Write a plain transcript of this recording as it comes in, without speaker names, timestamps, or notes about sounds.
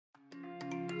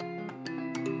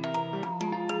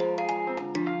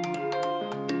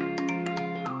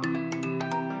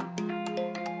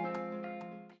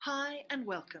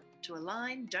to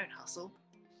Align, Don't Hustle,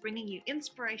 bringing you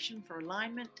inspiration for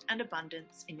alignment and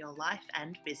abundance in your life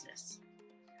and business.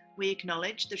 We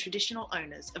acknowledge the traditional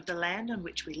owners of the land on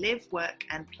which we live, work,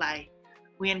 and play.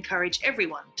 We encourage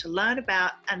everyone to learn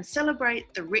about and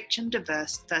celebrate the rich and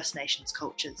diverse First Nations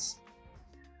cultures.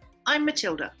 I'm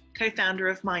Matilda, co-founder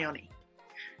of Myoni.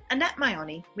 And at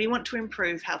Myoni, we want to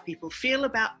improve how people feel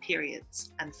about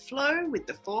periods and flow with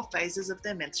the 4 phases of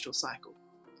their menstrual cycle.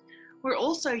 We're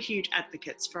also huge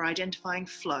advocates for identifying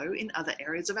flow in other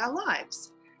areas of our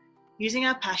lives, using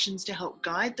our passions to help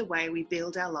guide the way we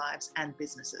build our lives and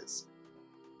businesses.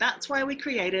 That's why we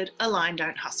created Align,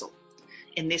 Don't Hustle.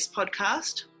 In this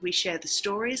podcast, we share the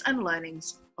stories and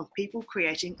learnings of people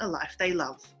creating a life they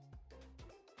love.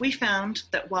 We found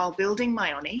that while building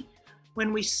Myoni,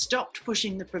 when we stopped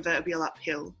pushing the proverbial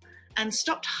uphill and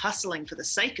stopped hustling for the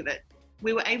sake of it,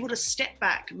 we were able to step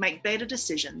back, make better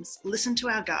decisions, listen to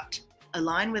our gut,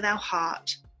 align with our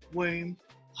heart, womb,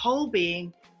 whole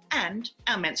being, and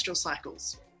our menstrual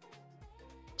cycles.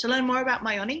 To learn more about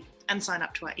Myoni and sign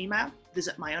up to our email,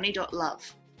 visit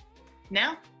myoni.love.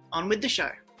 Now, on with the show.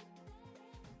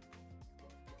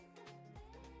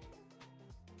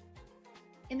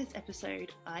 In this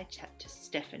episode, I chat to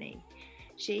Stephanie.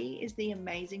 She is the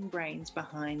amazing brains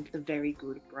behind The Very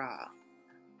Good Bra.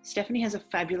 Stephanie has a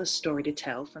fabulous story to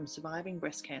tell, from surviving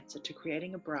breast cancer to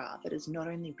creating a bra that is not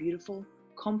only beautiful,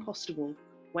 compostable,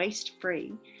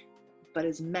 waste-free, but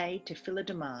is made to fill a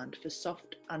demand for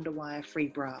soft underwire-free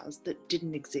bras that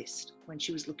didn't exist when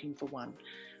she was looking for one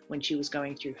when she was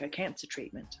going through her cancer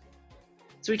treatment.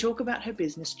 So we talk about her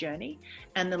business journey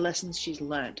and the lessons she's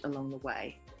learnt along the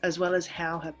way, as well as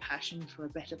how her passion for a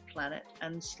better planet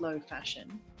and slow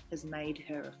fashion has made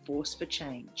her a force for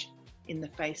change in the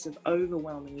face of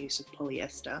overwhelming use of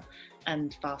polyester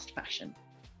and fast fashion.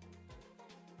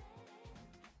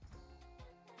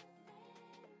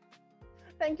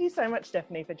 Thank you so much,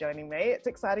 Stephanie, for joining me. It's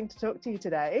exciting to talk to you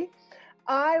today.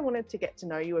 I wanted to get to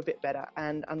know you a bit better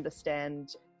and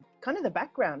understand kind of the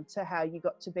background to how you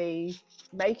got to be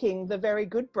making The Very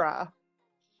Good Bra.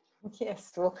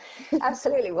 Yes, well,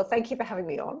 absolutely. Well, thank you for having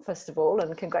me on, first of all,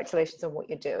 and congratulations on what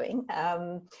you're doing.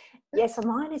 So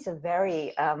mine is a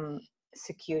very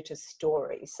circuitous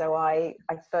story. So I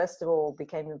first of all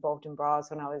became involved in bras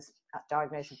when I was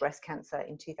diagnosed with breast cancer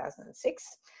in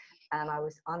 2006, and I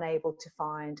was unable to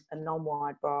find a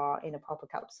non-wide bra in a proper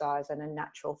cup size and a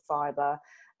natural fibre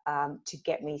to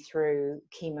get me through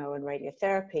chemo and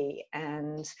radiotherapy.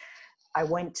 And I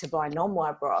went to buy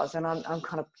non-wire bras, and I'm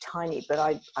kind of tiny, but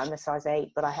I'm a size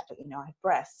 8, but I have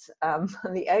breasts. And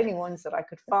the only ones that I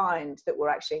could find that were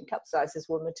actually in cup sizes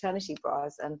were maternity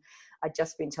bras, and I'd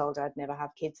just been told I'd never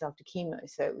have kids after chemo,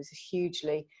 so it was a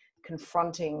hugely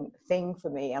confronting thing for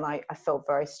me, and I felt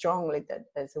very strongly that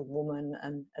as a woman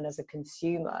and as a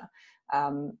consumer,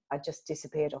 I just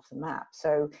disappeared off the map.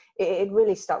 So it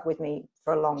really stuck with me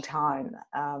for a long time,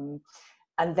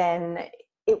 and then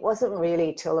it wasn't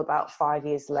really till about 5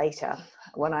 years later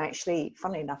when I actually,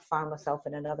 funnily enough, found myself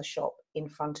in another shop in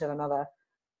front of another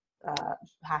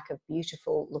pack of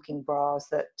beautiful looking bras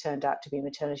that turned out to be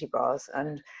maternity bras.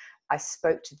 And I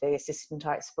spoke to the assistant.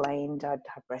 I explained I'd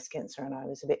had breast cancer and I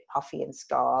was a bit puffy and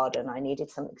scarred and I needed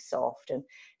something soft. And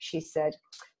she said,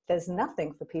 "There's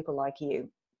nothing for people like you."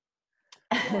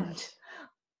 And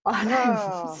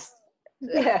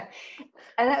yeah,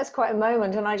 and that was quite a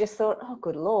moment, and I just thought, oh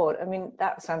good Lord, I mean,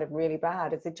 that sounded really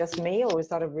bad. Is it just me, or was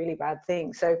that a really bad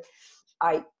thing? So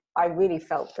I really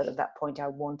felt that at that point I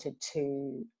wanted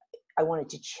to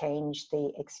change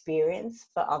the experience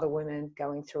for other women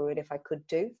going through it, if I could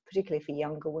do, particularly for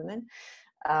younger women,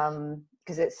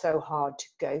 because it's so hard to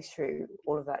go through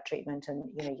all of that treatment, and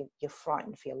you're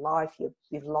frightened for your life.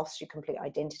 You've lost your complete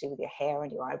identity with your hair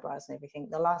and your eyebrows and everything.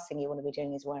 The last thing you want to be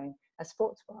doing is wearing a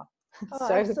sports bra. Oh,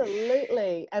 so,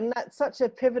 absolutely. And that's such a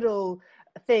pivotal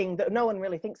thing that no one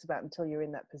really thinks about until you're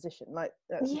in that position. Like,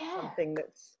 that's something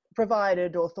that's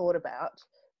provided or thought about,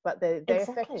 but they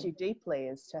affect you deeply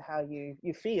as to how you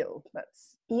feel.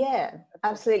 That's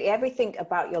absolutely. Everything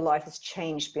about your life has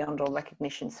changed beyond all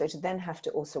recognition. So to then have to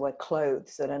also wear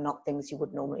clothes that are not things you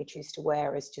would normally choose to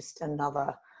wear is just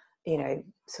another,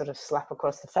 sort of slap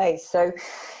across the face.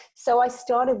 So I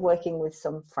started working with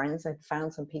some friends. I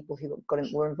found some people who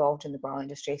were involved in the bra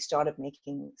industry, started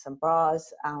making some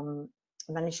bras,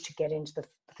 managed to get into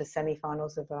the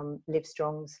semi-finals of Live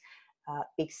Strong's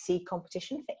Big C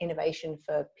competition for innovation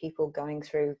for people going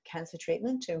through cancer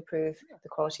treatment to improve the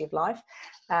quality of life.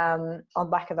 On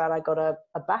back of that, I got a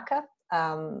backer,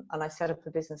 and I set up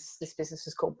a business. This business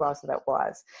is called Bras Without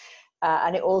Wires.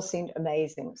 And it all seemed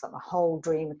amazing. It was like my whole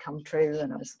dream had come true,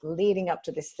 and I was leading up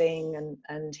to this thing,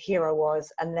 and here I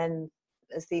was. And then,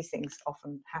 as these things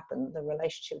often happen, the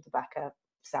relationship with the backer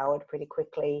soured pretty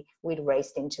quickly. We'd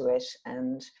raced into it,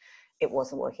 and it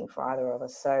wasn't working for either of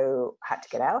us, so I had to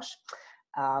get out.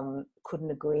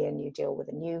 Couldn't agree a new deal with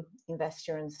a new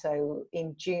investor, and so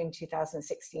in June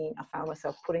 2016, I found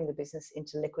myself putting the business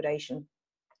into liquidation,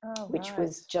 which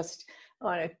was just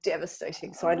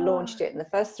devastating. So I launched it, and the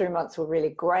first 3 months were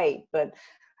really great, but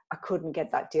I couldn't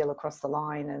get that deal across the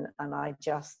line, and I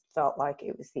just felt like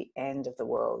it was the end of the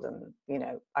world, and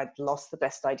I'd lost the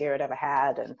best idea I'd ever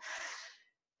had,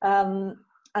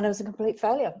 and it was a complete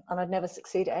failure, and I'd never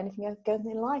succeed at anything again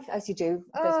in life, as you do.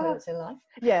 There's moments in life.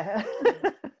 Yeah.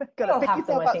 Got to pick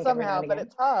yourself up somehow, but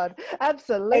it's hard.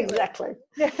 Absolutely. Exactly.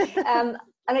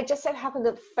 And it just so happened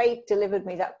that fate delivered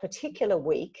me that particular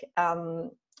week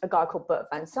a guy called Bert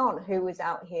van Saun, who was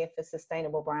out here for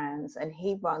sustainable brands, and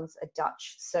he runs a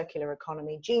Dutch circular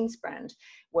economy jeans brand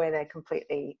where they're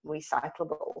completely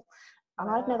recyclable. And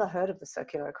I'd never heard of the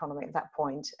circular economy at that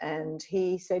point. And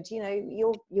he said,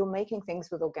 you're making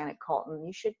things with organic cotton.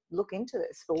 You should look into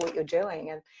this for what you're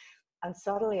doing. And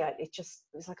suddenly it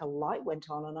was like a light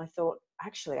went on. And I thought,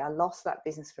 actually, I lost that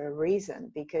business for a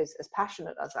reason, because as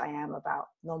passionate as I am about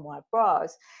non-wire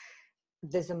bras,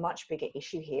 there's a much bigger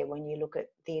issue here when you look at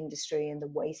the industry and the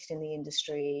waste in the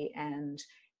industry. And,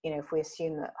 if we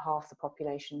assume that half the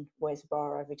population wears a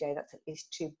bra every day, that's at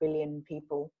least 2 billion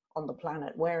people on the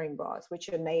planet wearing bras, which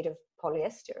are made of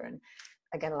polyester and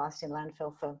again last in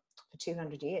landfill for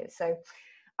 200 years. So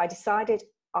I decided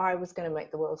I was going to make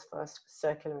the world's first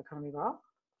circular economy bra,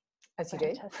 as you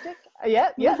do. Fantastic.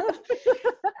 Yeah.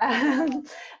 And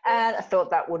I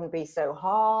thought that wouldn't be so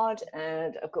hard,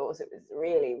 and of course it was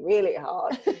really, really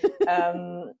hard.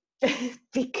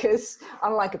 Because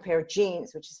unlike a pair of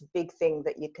jeans, which is a big thing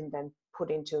that you can then put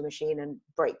into a machine and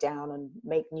break down and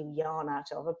make new yarn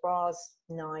out of, a bra's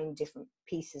 9 different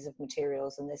pieces of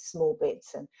materials, and there's small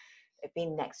bits, and they've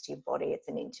been next to your body. It's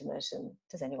an intimate, and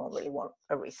does anyone really want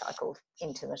a recycled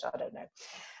intimate? I don't know.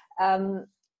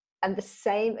 And the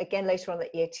same again later on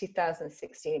that year,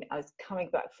 2016, I was coming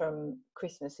back from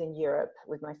Christmas in Europe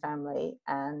with my family,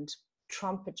 and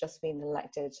Trump had just been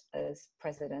elected as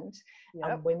president,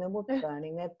 and women were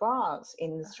burning their bras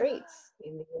in the streets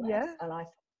in the US. And I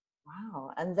thought,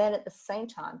 wow. And then at the same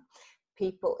time,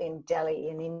 people in Delhi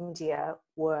in India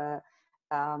were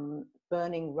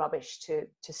burning rubbish to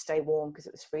stay warm because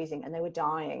it was freezing, and they were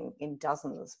dying in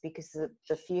dozens because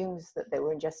the fumes that they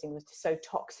were ingesting was so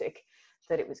toxic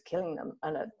that it was killing them.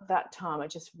 And at that time, I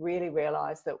just really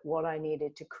realized that what I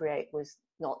needed to create was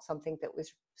not something that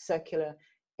was circular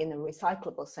in the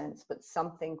recyclable sense, but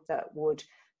something that would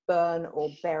burn or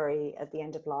bury at the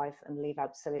end of life and leave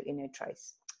absolutely no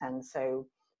trace. And so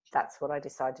that's what I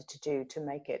decided to do, to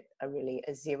make it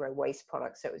a zero waste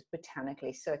product. So it was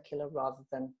botanically circular rather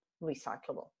than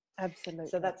recyclable. Absolutely.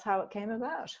 So that's how it came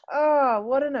about. Oh,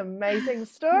 what an amazing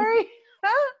story.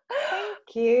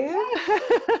 Thank you.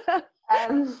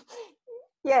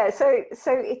 So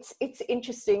it's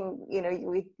interesting,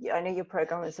 I know your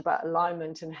program is about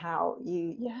alignment and how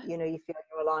you feel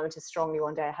your alignment is strongly.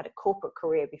 One day I had a corporate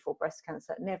career before breast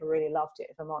cancer. Never really loved it,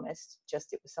 if I'm honest.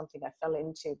 Just it was something I fell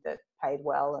into that paid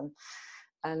well,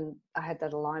 and I had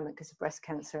that alignment because of breast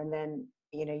cancer. And then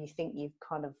you think you've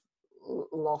kind of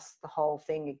lost the whole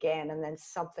thing again, and then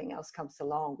something else comes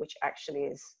along which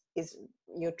actually is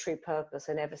your true purpose.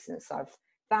 And ever since I've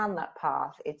found that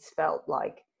path, it's felt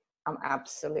like I'm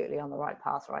absolutely on the right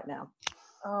path right now.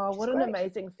 Oh, what an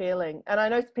amazing feeling. And I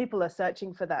know people are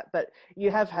searching for that, but you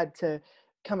have had to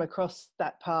come across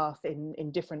that path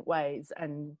in different ways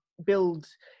and build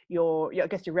your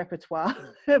repertoire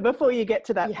before you get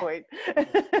to that point.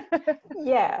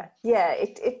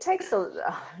 It takes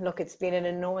look, it's been an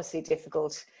enormously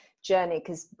difficult journey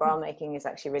because bra making is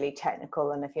actually really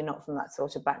technical, and if you're not from that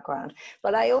sort of background.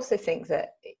 But I also think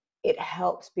that it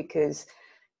helps because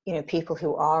people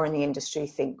who are in the industry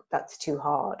think that's too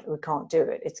hard, we can't do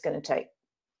it, it's going to take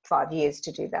 5 years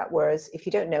to do that. Whereas if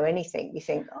you don't know anything, you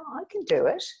think, oh, I can do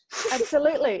it.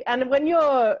 Absolutely. And when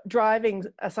you're driving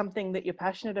something that you're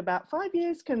passionate about, 5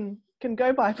 years can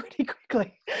go by pretty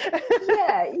quickly.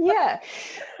 Yeah.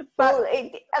 Well,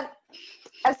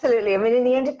 absolutely. I mean, in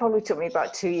the end, it probably took me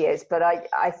about 2 years, but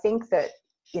I think that,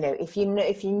 if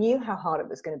you knew how hard it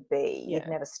was going to be, you'd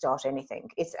never start anything.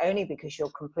 It's only because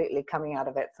you're completely coming out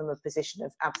of it from a position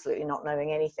of absolutely not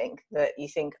knowing anything that you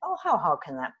think, oh, how hard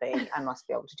can that be? I must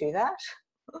be able to do that.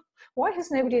 Why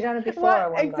has nobody done it before?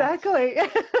 Well, exactly.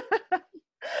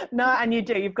 No, and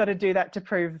you've got to do that to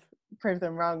prove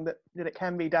them wrong that it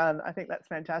can be done. I think that's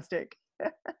fantastic.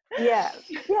 Yeah,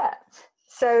 yeah.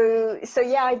 So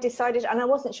yeah, I decided, and I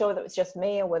wasn't sure whether it was just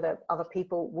me or whether other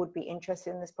people would be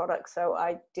interested in this product. So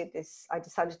I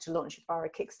decided to launch it via a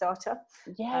Kickstarter.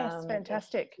 Yes,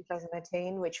 fantastic. In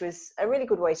 2018, which was a really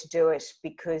good way to do it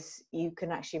because you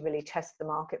can actually really test the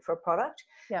market for a product.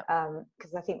 Yeah.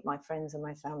 Because I think my friends and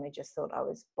my family just thought I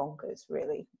was bonkers,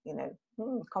 really.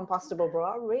 Compostable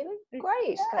bra, really?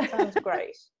 Great. That sounds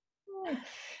great.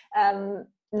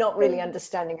 Not really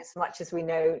understanding as much as we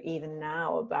know even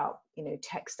now about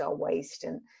textile waste,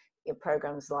 and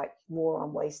programs like War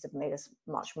on Waste have made us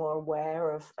much more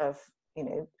aware of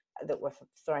that we're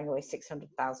throwing away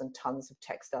 600,000 tons of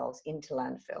textiles into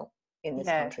landfill in this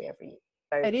country every year.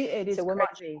 So it is we're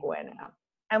crazy. much more aware now,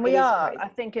 and we are. I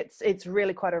think it's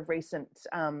really quite a recent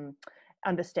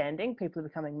understanding. People are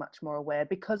becoming much more aware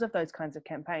because of those kinds of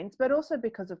campaigns, but also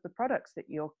because of the products that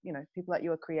people like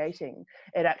you are creating.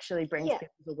 It actually brings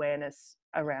people's awareness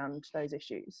around those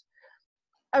issues.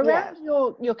 Around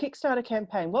your Kickstarter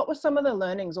campaign, what were some of the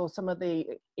learnings or some of the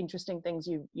interesting things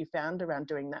you found around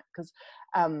doing that? Because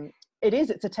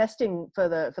it's a testing for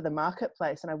the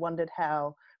marketplace, and I wondered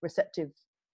how receptive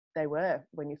they were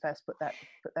when you first put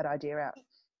that idea out.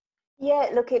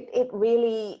 Yeah, look, it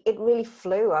really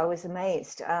flew. I was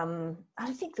amazed.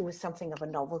 I think there was something of a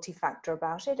novelty factor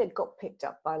about it. It got picked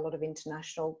up by a lot of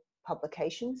international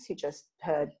publications who just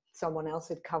heard someone else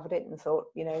had covered it and thought,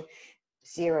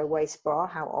 zero waste bra,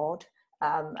 how odd.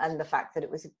 And the fact that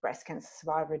it was a breast cancer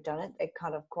survivor had done it, they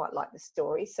kind of quite liked the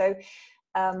story. So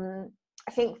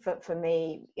I think for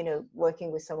me,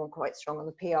 working with someone quite strong on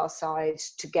the PR side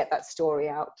to get that story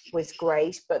out was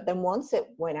great. But then once it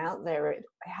went out there, it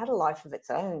had a life of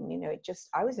its own.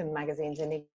 I was in magazines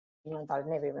in England I'd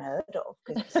never even heard of,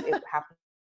 because it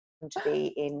happened to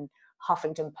be in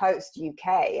Huffington Post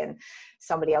UK, and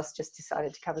somebody else just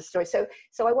decided to cover the story. So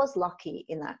I was lucky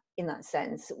in that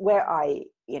sense. Where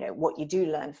what you do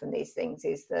learn from these things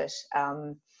is that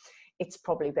it's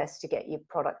probably best to get your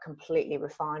product completely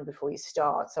refined before you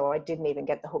start. So I didn't even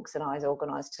get the hooks and eyes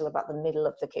organized till about the middle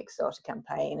of the Kickstarter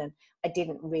campaign, and I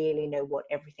didn't really know what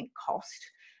everything cost,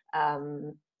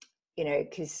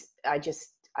 because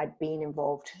I'd been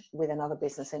involved with another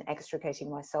business and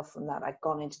extricating myself from that. I'd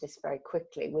gone into this very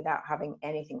quickly without having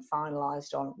anything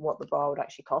finalized on what the bar would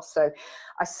actually cost. So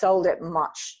I sold it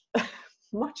much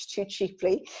too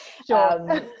cheaply. Sure.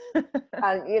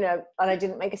 And I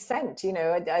didn't make a cent.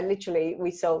 I literally,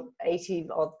 we sold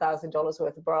 $80,000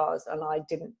 worth of bras and I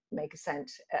didn't make a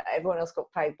cent. Everyone else got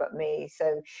paid but me.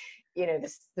 So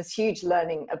there's huge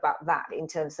learning about that in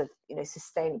terms of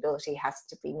sustainability has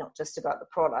to be not just about the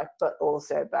product, but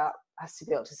also has to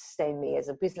be able to sustain me as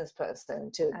a business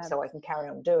person so I can carry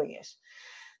on doing it.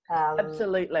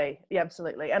 Absolutely. Yeah,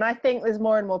 absolutely. And I think there's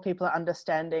more and more people are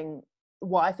understanding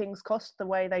why things cost the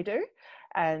way they do,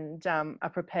 and are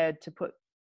prepared to put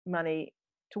money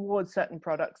towards certain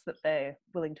products that they're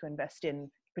willing to invest in,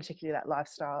 particularly that life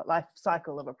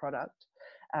cycle of a product.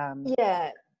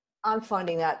 I'm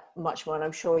finding that much more, and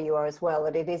I'm sure you are as well,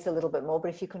 that it is a little bit more, but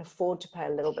if you can afford to pay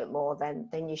a little bit more,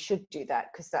 then you should do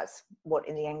that, because that's what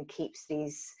in the end keeps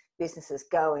these businesses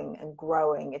going and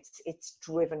growing. It's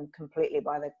driven completely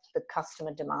by the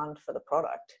customer demand for the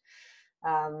product.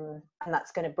 And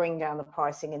that's going to bring down the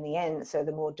pricing in the end. So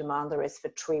the more demand there is for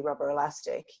tree rubber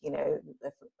elastic,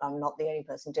 if I'm not the only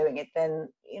person doing it, then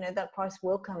that price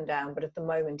will come down. But at the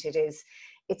moment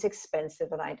it's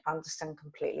expensive, and I understand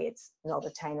completely it's not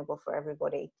attainable for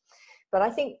everybody. But I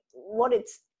think what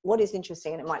is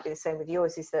interesting, and it might be the same with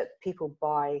yours, is that people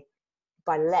buy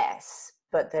less,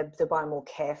 but they buy more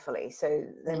carefully. So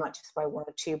they might just buy 1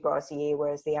 or 2 bras a year,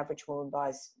 whereas the average woman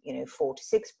buys 4 to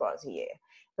 6 bras a year.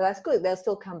 But that's good. They'll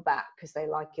still come back because they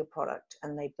like your product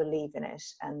and they believe in it,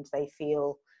 and they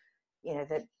feel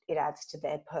that it adds to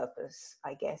their purpose,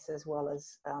 I guess, as well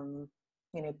as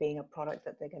being a product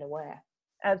that they're going to wear.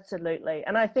 Absolutely.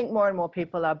 And I think more and more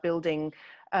people are building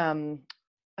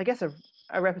I guess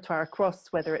a repertoire across,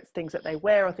 whether it's things that they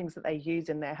wear or things that they use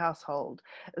in their household,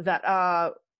 that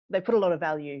they put a lot of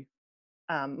value,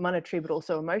 monetary but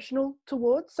also emotional,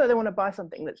 towards. So they want to buy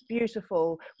something that's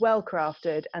beautiful, well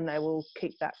crafted, and they will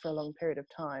keep that for a long period of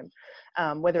time,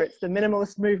 whether it's the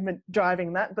minimalist movement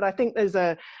driving that. But I think there's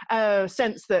a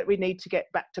sense that we need to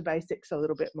get back to basics a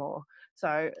little bit more.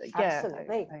 So yeah,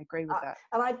 I agree with that.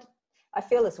 And I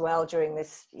feel as well during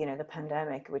this, the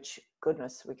pandemic, which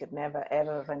goodness, we could never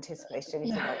ever have anticipated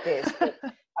anything like this. But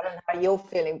I don't know how you're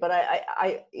feeling, but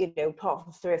I apart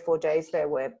from 3 or 4 days there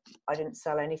where I didn't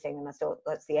sell anything, and I thought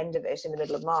that's the end of it in the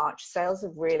middle of March, sales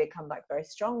have really come back very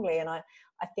strongly. And I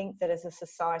think that as a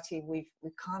society, we've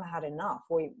kind of had enough.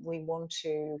 We want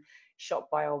to shop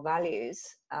by our values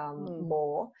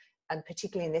more. and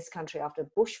particularly in this country after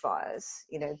bushfires,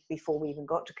 before we even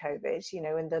got to COVID,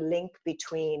 and the link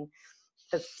between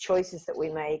the choices that we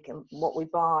make and what we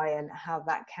buy and how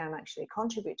that can actually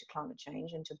contribute to climate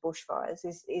change and to bushfires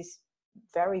is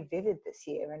very vivid this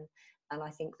year. And I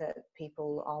think that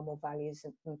people are more values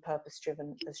and purpose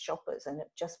driven as shoppers and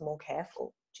just more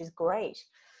careful, which is great.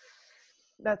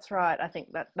 That's right. I think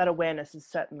that awareness is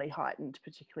certainly heightened,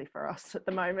 particularly for us at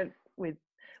the moment with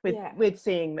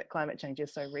seeing that climate change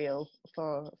is so real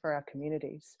for our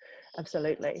communities.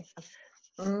 Absolutely.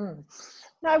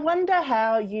 Now, I wonder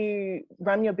how you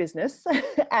run your business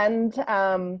and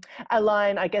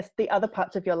align, I guess, the other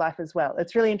parts of your life as well.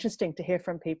 It's really interesting to hear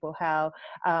from people how,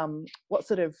 what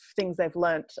sort of things they've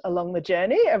learnt along the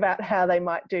journey about how they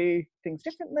might do things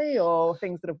differently or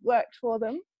things that have worked for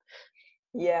them.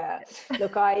 Yeah,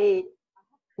 look, I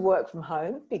work from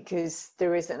home because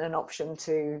there isn't an option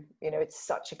to, it's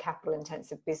such a capital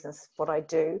intensive business, what I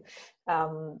do.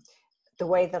 The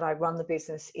way that I run the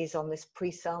business is on this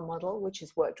pre-sale model, which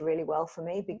has worked really well for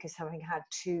me because having had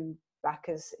two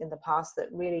backers in the past that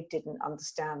really didn't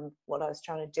understand what I was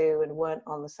trying to do and weren't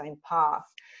on the same path,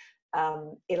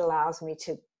 it allows me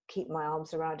to keep my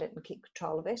arms around it and keep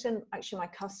control of it. And actually my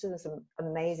customers are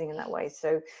amazing in that way.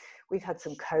 So we've had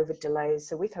some COVID delays.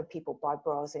 So we've had people buy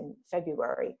bras in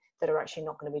February that are actually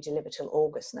not going to be delivered till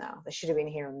August now. They should have been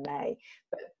here in May,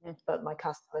 but my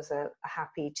customers are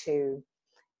happy to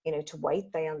wait.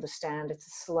 They understand it's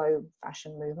a slow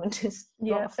fashion movement. It's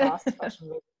not a fast fashion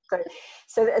movement.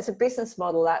 So as a business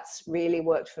model, that's really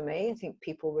worked for me. I think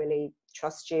people really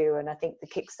trust you. And I think the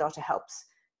Kickstarter helps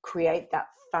create that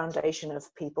foundation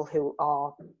of people who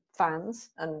are fans,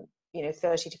 and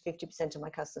 30 to 50% of my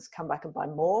customers come back and buy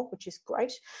more, which is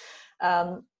great.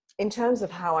 In terms of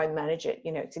how I manage it,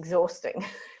 it's exhausting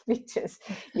because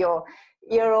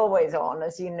you're always on,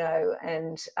 as you know.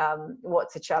 And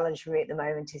what's a challenge for me at the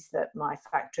moment is that my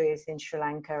factory is in Sri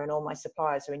Lanka and all my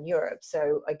suppliers are in Europe.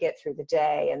 So I get through the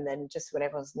day, and then just when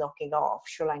everyone's knocking off,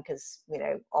 Sri Lanka's,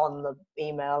 on the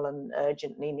email and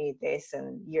urgently need this,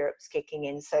 and Europe's kicking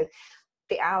in. So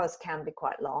the hours can be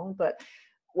quite long, but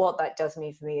what that does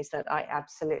mean for me is that I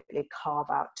absolutely carve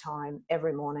out time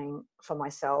every morning for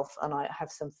myself, and I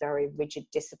have some very rigid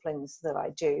disciplines that I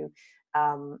do.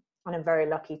 And I'm very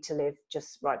lucky to live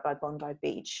just right by Bondi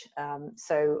Beach.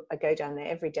 So I go down there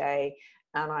every day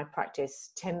and I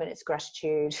practice 10 minutes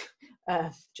gratitude,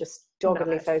 just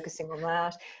doggedly focusing on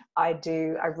that. I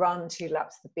run 2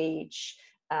 laps of the beach,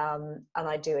 and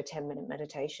I do a 10-minute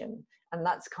meditation. And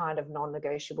that's kind of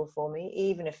non-negotiable for me,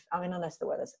 even if, unless the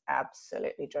weather's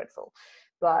absolutely dreadful.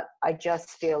 But I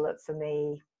just feel that for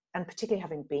me, and particularly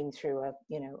having been through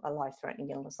a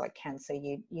life-threatening illness like cancer,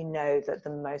 you know that the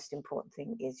most important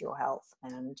thing is your health.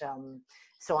 And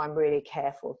so I'm really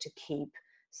careful to keep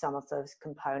some of those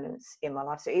components in my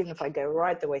life. So even if I go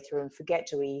right the way through and forget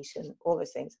to eat and all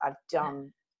those things, I've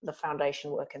done the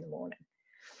foundation work in the morning.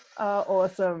 Oh,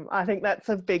 awesome. I think that's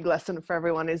a big lesson for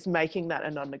everyone, is making that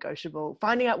a non-negotiable,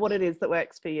 finding out what it is that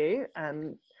works for you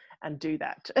and do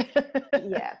that.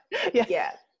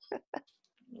 Yeah.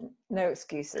 No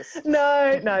excuses.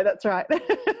 No, that's right.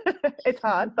 It's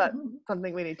hard, but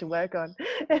something we need to work on.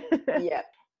 Yeah.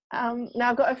 Now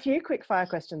I've got a few quick fire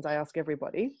questions I ask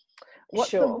everybody.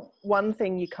 What's the one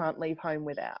thing you can't leave home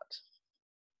without?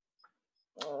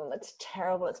 Oh, that's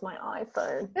terrible. It's my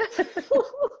iPhone.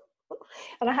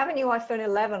 And I have a new iPhone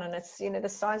 11 and it's, the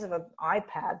size of an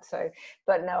iPad. So,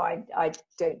 but no, I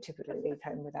don't typically leave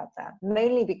home without that.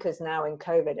 Mainly because now in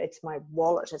COVID, it's my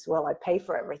wallet as well. I pay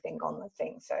for everything on the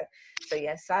thing. So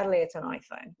yeah, sadly it's an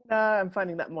iPhone. No, I'm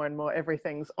finding that more and more.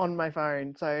 Everything's on my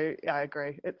phone. So yeah, I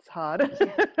agree. It's hard.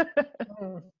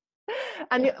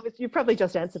 And you've probably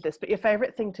just answered this, but your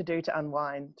favorite thing to do to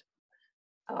unwind?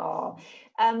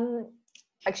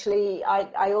 Actually,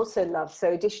 I also love, so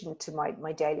in addition to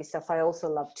my daily stuff, I also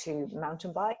love to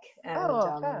mountain bike,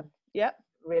 and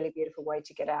really beautiful way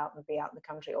to get out and be out in the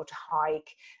country, or to hike.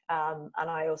 And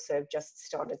I also just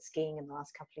started skiing in the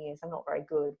last couple of years. I'm not very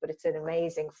good, but it's an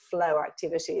amazing flow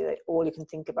activity that all you can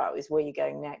think about is where you're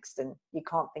going next, and you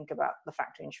can't think about the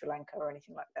factory in Sri Lanka or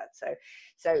anything like that.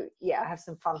 So yeah, I have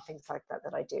some fun things like that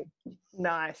I do.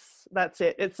 Nice. That's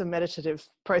it. It's a meditative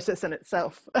process in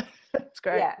itself. It's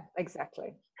great. Yeah,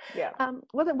 exactly. Yeah.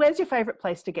 Where's your favorite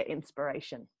place to get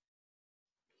inspiration?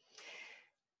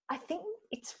 I think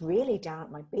it's really down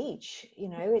at my beach.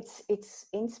 It's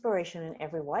inspiration in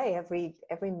every way.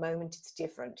 Every moment it's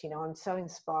different. I'm so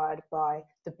inspired by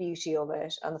the beauty of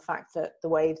it, and the fact that the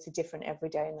waves are different every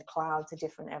day and the clouds are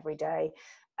different every day.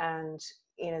 And,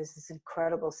 there's this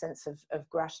incredible sense of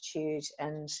gratitude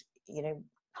and,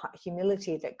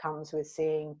 humility that comes with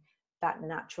seeing that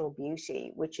natural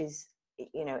beauty, which is,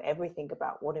 you know, everything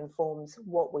about what informs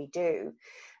what we do.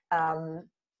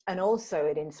 And also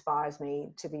it inspires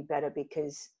me to be better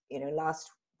because, you know, last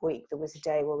week there was a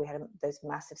day where we had those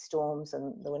massive storms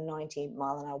and there were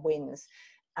 90-mile-an-hour winds,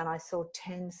 and I saw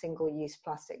 10 single-use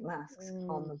plastic masks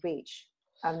on the beach.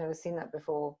 I've never seen that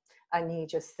before. And you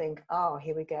just think, oh,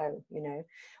 here we go, you know.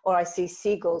 Or I see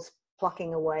seagulls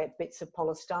plucking away at bits of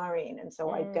polystyrene, and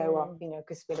so I go up, you know,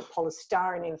 because it's been a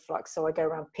polystyrene influx, so I go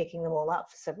around picking them all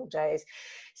up for several days.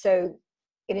 So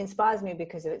it inspires me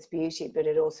because of its beauty, but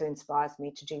it also inspires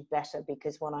me to do better,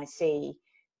 because when I see,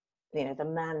 you know, the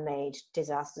man-made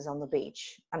disasters on the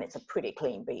beach, and it's a pretty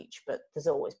clean beach, but there's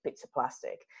always bits of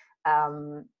plastic,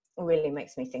 really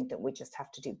makes me think that we just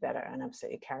have to do better and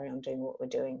absolutely carry on doing what we're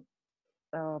doing.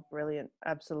 Oh, brilliant.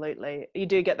 Absolutely. You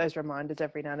do get those reminders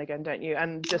every now and again, don't you?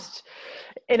 And just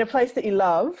in a place that you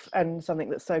love and something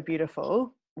that's so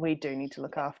beautiful, we do need to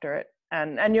look after it.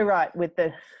 And you're right, with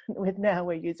now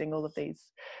we're using all of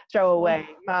these throwaway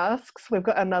masks. We've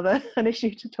got an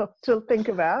issue to think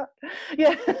about.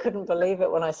 Yeah. I couldn't believe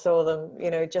it when I saw them, you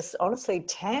know, just honestly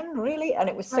 10 really. And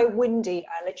it was so windy,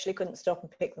 I literally couldn't stop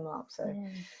and pick them up. So,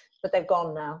 but they've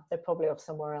gone now. They're probably off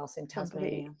somewhere else in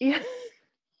Tasmania. Yeah.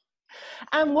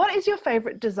 And what is your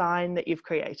favorite design that you've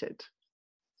created?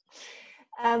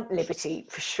 Liberty,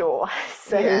 for sure.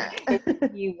 So it's a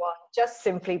new one, just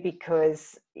simply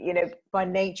because, you know, by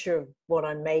nature of what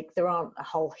I make, there aren't a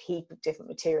whole heap of different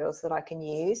materials that I can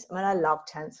use. I mean, I love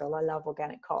Tencel, I love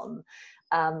organic cotton,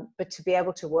 but to be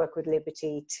able to work with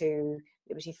Liberty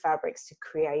Fabrics to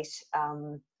create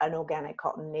an organic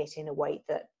cotton knit in a weight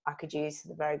that I could use for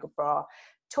the Very Good Bra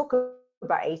took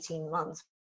about 18 months.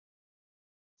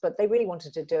 But they really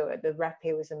wanted to do it. The rep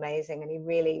here was amazing, and he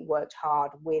really worked hard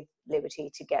with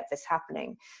Liberty to get this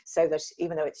happening, so that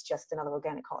even though it's just another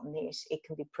organic cotton knit, it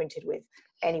can be printed with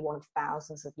any one of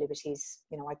thousands of Liberty's,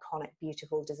 you know, iconic,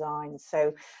 beautiful designs.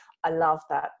 So I love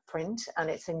that print, and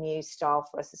it's a new style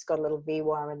for us. It's got a little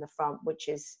V-wire in the front, which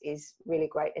is really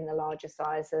great in the larger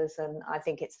sizes, and I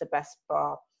think it's the best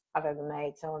bra I've ever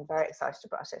made, so I'm very excited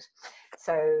about it.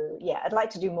 So yeah, I'd like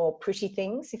to do more pretty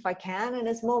things if I can, and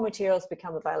as more materials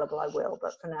become available I will,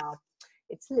 but for now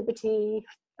it's Liberty.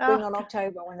 Bring on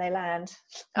October when they land.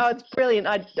 Oh, it's brilliant.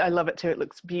 I love it too. It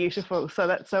looks beautiful, so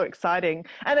that's so exciting,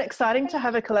 and exciting to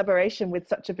have a collaboration with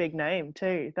such a big name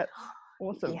too. That's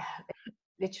awesome. Yeah,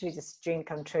 literally just a dream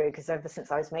come true, because ever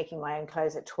since I was making my own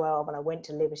clothes at 12 and I went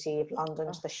to Liberty of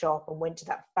London to the shop and went to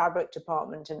that fabric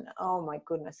department, and oh my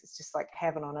goodness, it's just like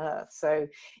heaven on earth. So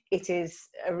it is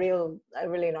a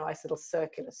really nice little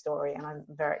circular story, and I'm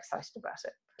very excited about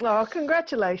it. Oh,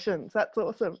 congratulations. That's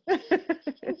awesome.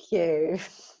 Thank you.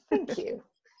 Thank you.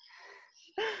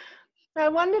 I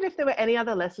wondered if there were any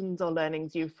other lessons or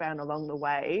learnings you've found along the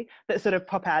way that sort of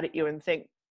pop out at you and think,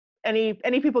 any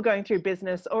people going through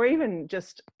business or even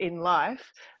just in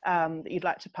life that you'd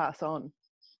like to pass on?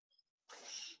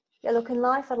 Yeah, look, in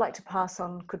life I'd like to pass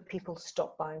on, could people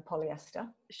stop buying polyester?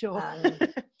 Sure. I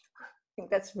think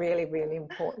that's really, really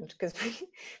important, because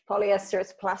polyester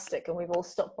is plastic and we've all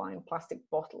stopped buying plastic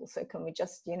bottles. So can we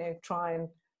just, you know, try and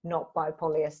not buy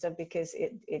polyester, because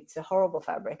it's a horrible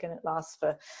fabric and it lasts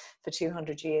for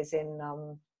 200 years in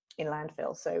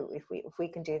landfill. So if we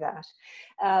can do that.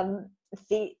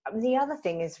 The other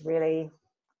thing is really,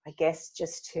 I guess,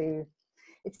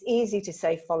 it's easy to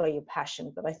say follow your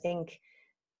passion, but I think,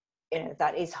 you know,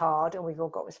 that is hard, and we've all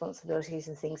got responsibilities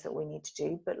and things that we need to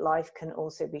do, but life can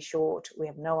also be short. We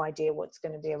have no idea what's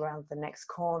going to be around the next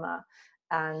corner.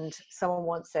 And someone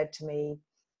once said to me,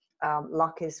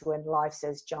 luck is when life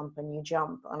says jump and you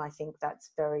jump. And I think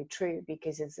that's very true,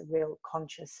 because it's a real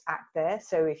conscious act there.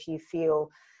 So if you feel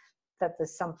that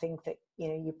there's something that, you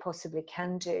know, you possibly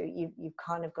can do, you've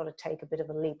kind of got to take a bit of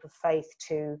a leap of faith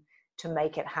to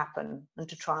make it happen and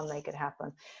to try and make it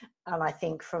happen. And I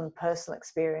think from personal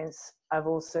experience, I've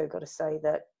also got to say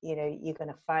that, you know, you're going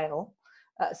to fail.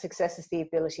 Success is the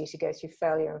ability to go through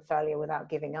failure and failure without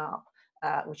giving up,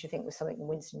 which I think was something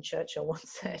Winston Churchill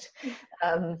once said.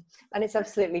 And it's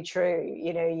absolutely true.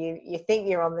 You know, you think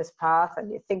you're on this path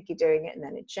and you think you're doing it, and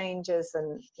then it changes,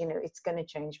 and, you know, it's going to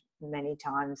change many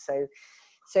times.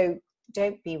 So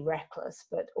don't be reckless,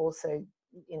 but also,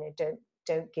 you know,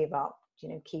 don't give up. You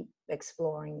know, keep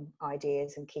exploring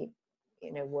ideas and keep,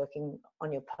 you know, working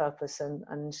on your purpose,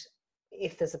 and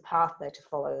if there's a path there to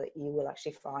follow, you will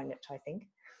actually find it, I think.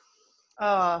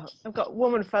 Oh, I've got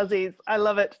warm and fuzzies. I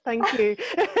love it. Thank you.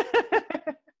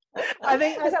 I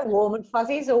think is that warm and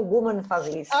fuzzies or woman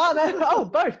fuzzies? Oh,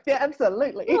 both. Yeah,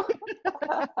 absolutely.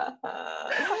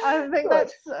 I think Good.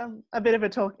 that's a bit of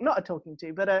not a talking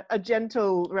to, but a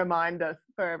gentle reminder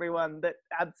for everyone that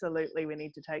absolutely we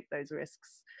need to take those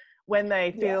risks when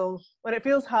when it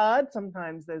feels hard.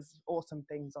 Sometimes there's awesome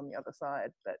things on the other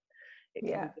side, but it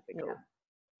can be difficult.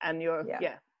 And you're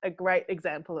a great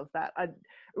example of that. I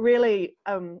really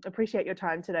appreciate your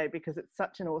time today, because it's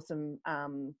such an awesome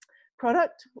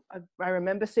product. I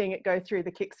remember seeing it go through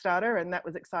the Kickstarter, and that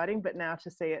was exciting, but now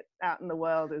to see it out in the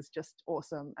world is just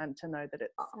awesome, and to know that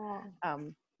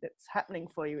it's happening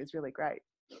for you is really great.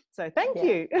 So thank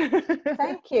you.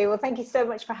 Thank you. Well, thank you so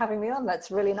much for having me on.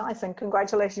 That's really nice, and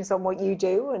congratulations on what you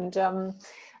do, and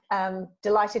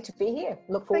delighted to be here.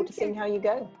 Look forward to seeing how you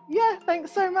go. Yeah,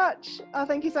 thanks so much.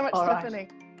 Thank you so much, Stephanie.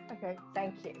 Okay.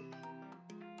 Thank you.